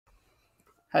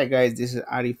Hi guys, this is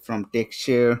Arif from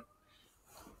TechShare.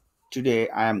 Today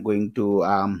I am going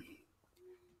to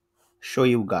show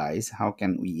you guys how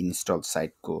can we install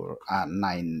Sitecore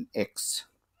 9X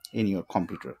in your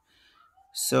computer.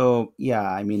 So yeah,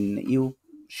 I mean you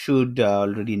should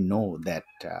already know that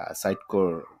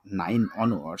Sitecore 9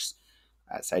 onwards,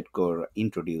 Sitecore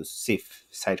introduced SIF,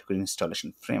 Sitecore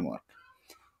Installation Framework.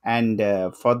 And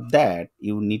for that,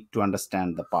 you need to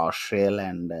understand the PowerShell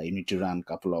and you need to run a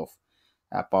couple of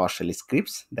PowerShell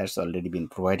scripts that's already been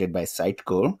provided by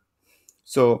Sitecore.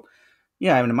 So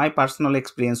yeah, I mean, my personal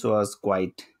experience was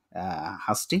quite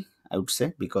hasty, I would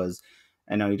say, because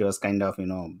I know it was kind of,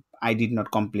 I did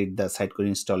not complete the Sitecore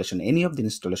installation, any of the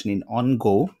installation in on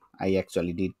go. I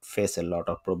actually did face a lot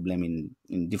of problem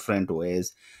in different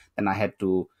ways. Then I had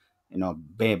to,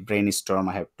 brainstorm.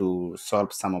 I have to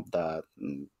solve some of the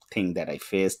thing that I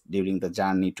faced during the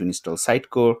journey to install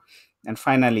Sitecore, and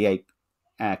finally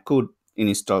I could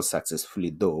install successfully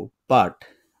though, but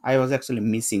I was actually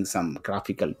missing some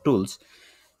graphical tools.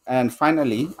 And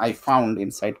finally, I found in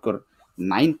Sitecore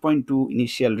 9.2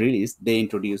 initial release, they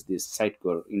introduced this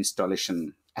Sitecore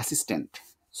Installation Assistant.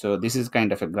 So this is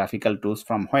kind of a graphical tools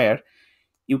from where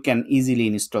you can easily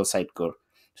install Sitecore.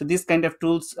 So this kind of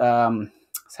tools,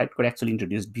 Sitecore actually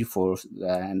introduced before,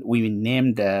 and we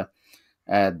named uh,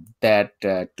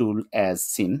 that tool as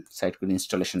SIM, Sitecore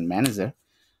Installation Manager.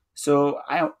 So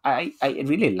I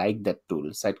really like that tool,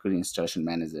 Sitecore Installation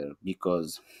Manager,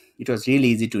 because it was really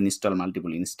easy to install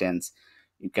multiple instance.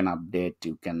 You can update,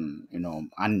 you can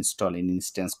uninstall an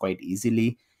instance quite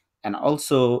easily, and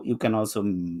also you can also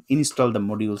install the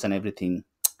modules and everything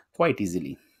quite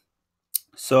easily.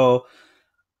 So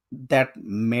that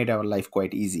made our life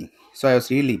quite easy. So I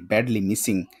was really badly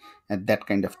missing that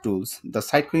kind of tools. The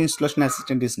Sitecore Installation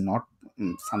Assistant is not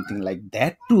something like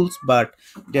that tools, but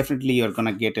definitely you're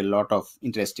gonna get a lot of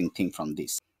interesting thing from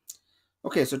this.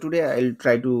 Okay, so today I'll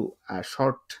try to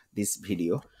short this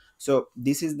video. So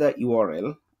this is the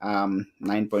URL,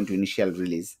 9.2 initial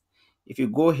release. If you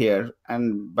go here,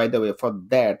 and by the way, for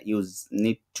that you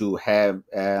need to have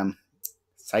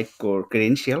Sitecore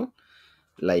credential,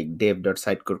 like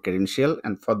dev.sitecore credential,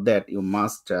 and for that you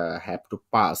must have to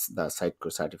pass the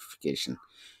Sitecore certification.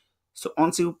 So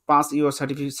once you pass your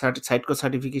Sitecore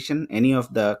certification, any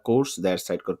of the course that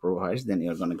Sitecore provides, then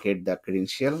you're going to get the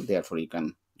credential. Therefore you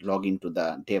can log into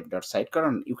the dev.sitecore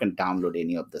and you can download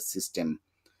any of the system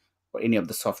or any of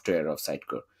the software of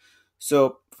Sitecore.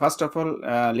 So first of all,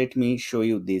 let me show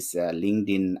you this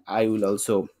LinkedIn. I will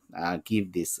also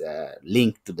give this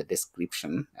link to the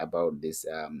description about this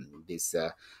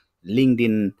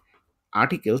LinkedIn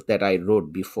articles that I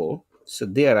wrote before. So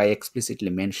there I explicitly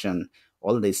mention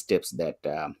all the steps that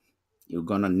you're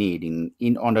gonna need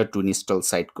in order to install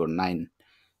Sitecore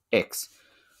 9X.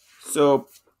 So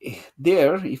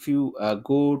there, if you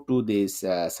go to this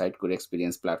Sitecore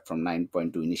Experience Platform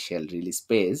 9.2 initial release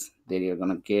page, there you're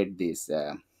gonna get this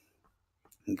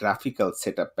graphical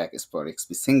setup package for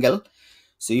XP single.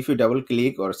 So if you double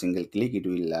click or single click, it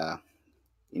will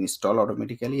install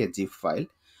automatically a zip file.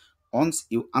 Once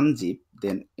you unzip,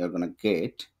 then you're gonna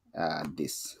get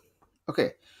this.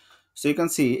 Okay, so you can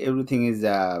see everything is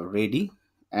ready,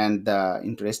 and the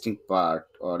interesting part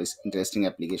or is interesting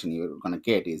application you're gonna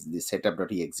get is the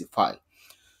setup.exe file.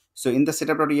 So in the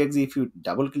setup.exe, if you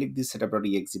double click this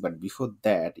setup.exe, but before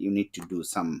that you need to do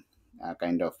some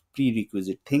kind of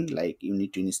prerequisite thing, like you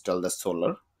need to install the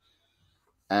Solar.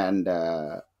 And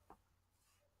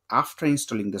after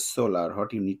installing the Solar,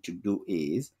 what you need to do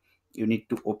is you need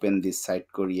to open this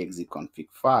Sitecore exe config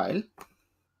file.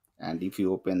 And if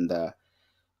you open the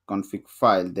config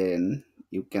file, then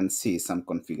you can see some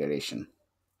configuration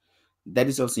that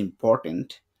is also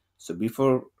important. So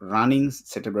before running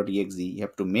setup.exe, you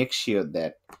have to make sure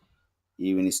that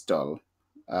you install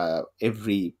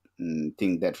every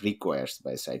thing that requires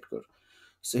by Sitecore.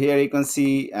 So here you can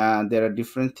see there are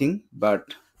different things,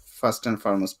 but first and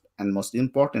foremost and most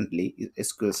importantly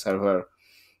is SQL Server.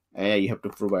 You have to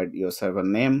provide your server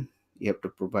name, you have to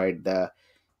provide the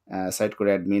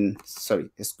SQL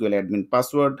admin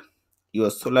password, your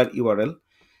Solar URL,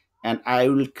 and I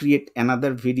will create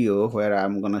another video where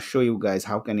I'm gonna show you guys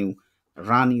how can you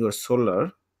run your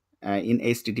Solar in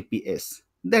HTTPS.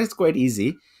 That is quite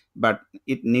easy, but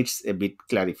it needs a bit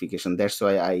clarification. That's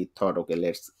why I thought, okay,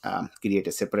 let's create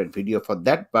a separate video for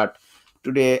that. But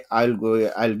today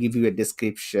I'll give you a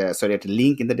description, sorry, a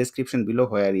link in the description below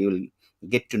where you'll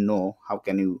get to know how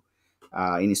can you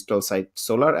install site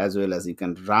Solar, as well as you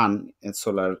can run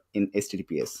Solar in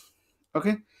HTTPS.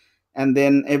 Okay, and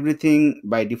then everything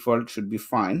by default should be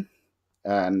fine,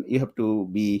 and you have to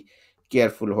be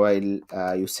careful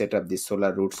while you set up this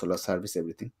solar root, solar service,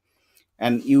 everything.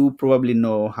 And you probably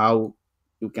know how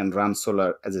you can run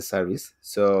solar as a service,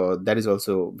 so that is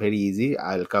also very easy.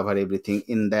 I'll cover everything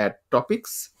in that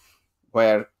topics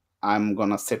where I'm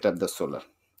gonna set up the solar.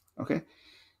 Okay,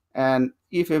 and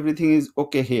if everything is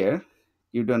okay here,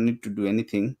 you don't need to do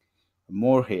anything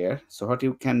more here. So what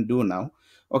you can do now,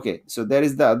 okay, so there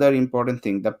is the other important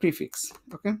thing, the prefix.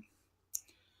 Okay,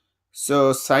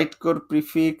 so Sitecore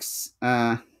prefix,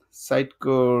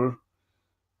 Sitecore,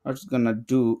 what's gonna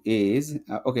do is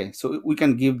okay, so we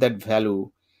can give that value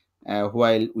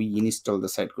while we install the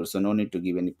Sitecore, so no need to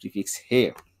give any prefix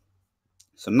here.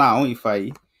 So now if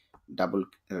I double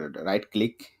right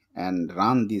click and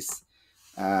run this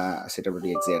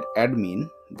setup.exe admin,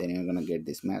 then you're gonna get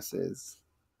this message.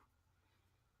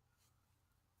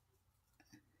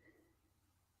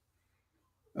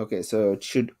 Okay, so it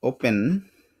should open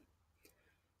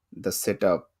the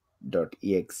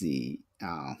setup.exe.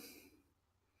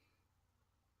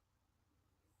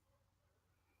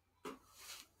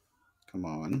 Come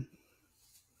on.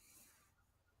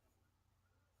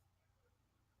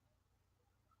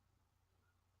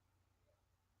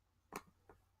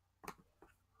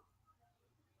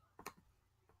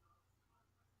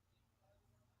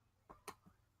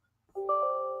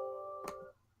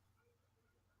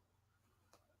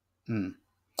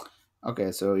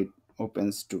 Okay, so it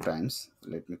opens two times.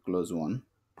 Let me close one.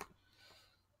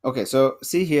 Okay, so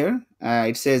see here,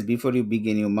 it says before you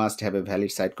begin, you must have a valid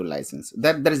Sitecore license.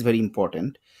 That is very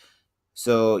important.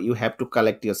 So you have to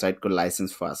collect your Sitecore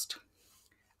license first.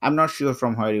 I'm not sure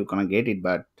from where you're gonna get it,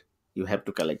 but you have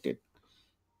to collect it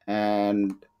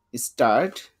and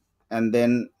start. And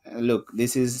then look,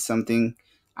 this is something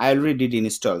I already did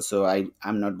install, so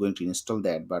I'm not going to install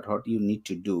that. But what you need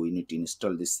to do, you need to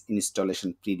install this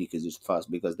installation prerequisites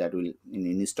first, because that will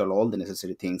install all the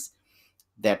necessary things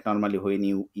that normally when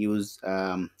you use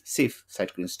SIF,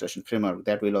 Sitecore Installation Framework,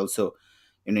 that will also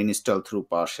install through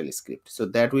PowerShell script. So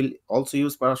that will also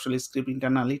use PowerShell script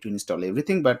internally to install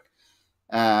everything. But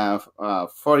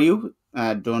for you,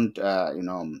 don't uh,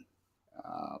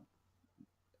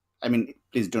 I mean,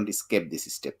 please don't escape this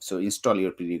step. So install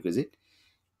your prerequisite,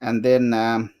 and then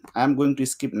I'm going to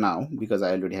skip now because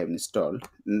I already have installed.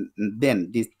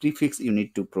 Then this prefix you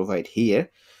need to provide here.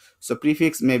 So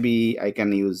prefix, maybe I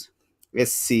can use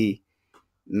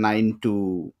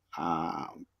SC92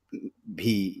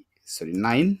 V, sorry,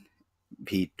 9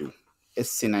 V2,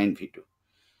 SC9 V2.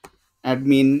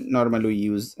 Admin, normally we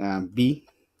use B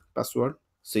password,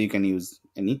 so you can use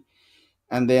any.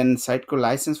 And then Sitecore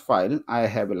license file, I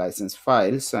have a license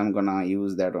file, so I'm gonna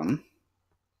use that one.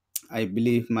 I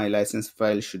believe my license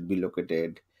file should be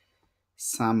located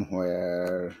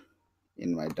somewhere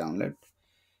in my download.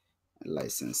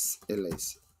 License LIC,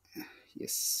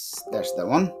 yes, that's the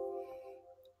one.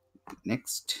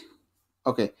 Next.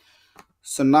 Okay,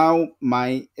 so now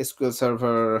my SQL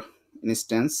Server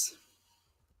instance,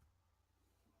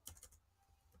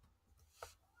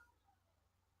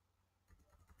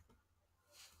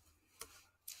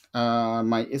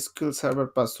 my SQL Server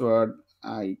password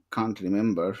I can't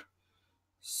remember,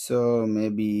 so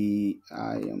maybe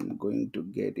I am going to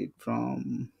get it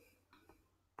from,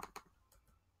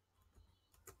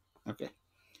 okay,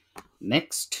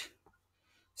 next.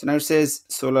 So now it says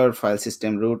solar file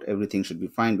system root, everything should be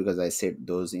fine because I set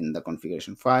those in the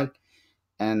configuration file.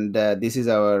 And this is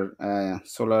our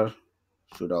solar,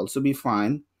 should also be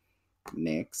fine.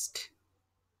 Next.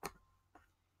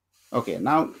 Okay,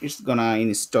 now it's gonna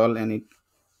install, and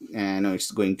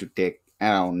it's going to take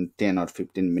around 10 or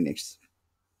 15 minutes.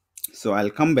 So I'll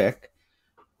come back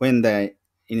when the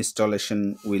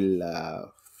installation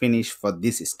will finish for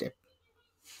this step.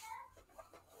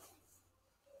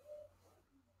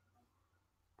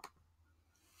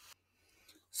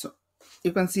 So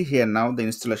you can see here now the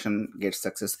installation gets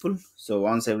successful. So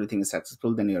once everything is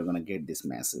successful, then you're going to get this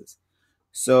message.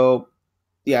 So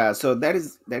yeah, so that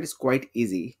is quite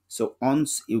easy. So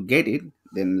once you get it,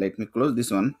 then let me close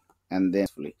this one, and then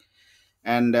fully,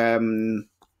 and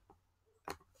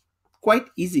quite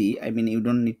easy. I mean, you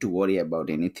don't need to worry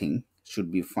about anything,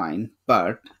 should be fine.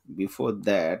 But before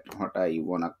that, what I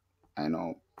want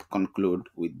to conclude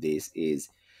with this is,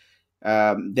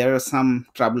 there are some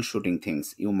troubleshooting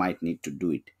things you might need to do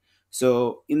it.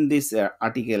 So in this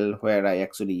article where I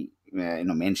actually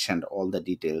mentioned all the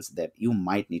details that you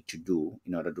might need to do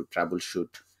in order to troubleshoot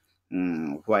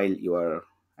while you are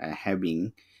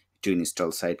having to install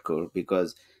Sitecore,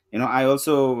 because I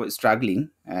also struggling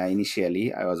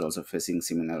initially. I was also facing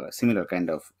similar kind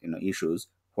of issues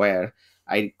where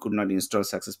I could not install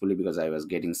successfully because I was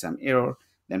getting some error.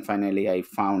 Then finally I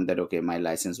found that okay, my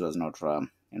license was not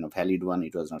valid one,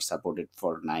 it was not supported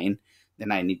for 9.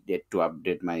 Then I needed to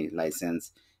update my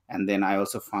license. And then I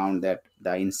also found that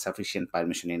the insufficient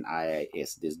permission in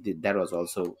IIS, that was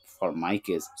also for my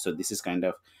case. So this is kind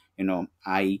of,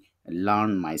 I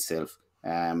learned myself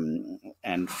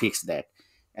and fix that.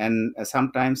 And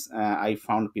sometimes I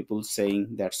found people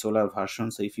saying that solar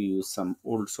version, so if you use some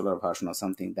old solar version or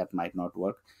something, that might not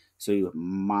work. So you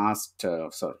might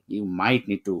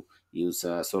need to use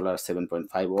solar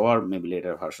 7.5 or maybe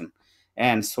later version.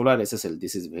 And solar SSL,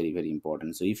 this is very very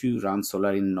important. So if you run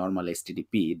solar in normal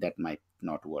HTTP, that might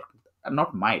not work.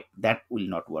 Not might, that will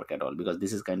not work at all, because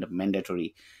this is kind of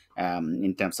mandatory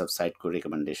in terms of Sitecore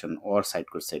recommendation or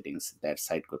Sitecore settings that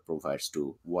Sitecore provides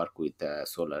to work with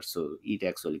solar. So it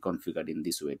actually configured in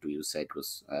this way to use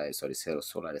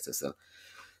solar SSL.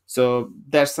 So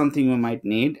that's something you might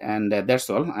need. And that's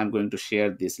all. I'm going to share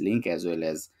this link as well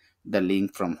as the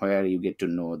link from where you get to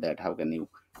know that how can you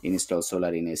install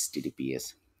solar in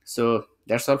HTTPS. So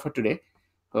that's all for today.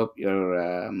 Hope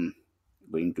you're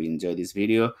going to enjoy this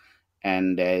video,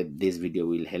 and this video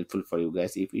will helpful for you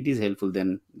guys. If it is helpful,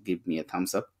 then give me a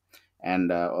thumbs up,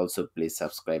 and also please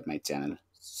subscribe my channel.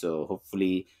 So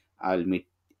hopefully I'll meet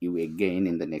you again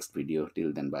in the next video.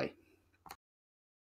 Till then, bye.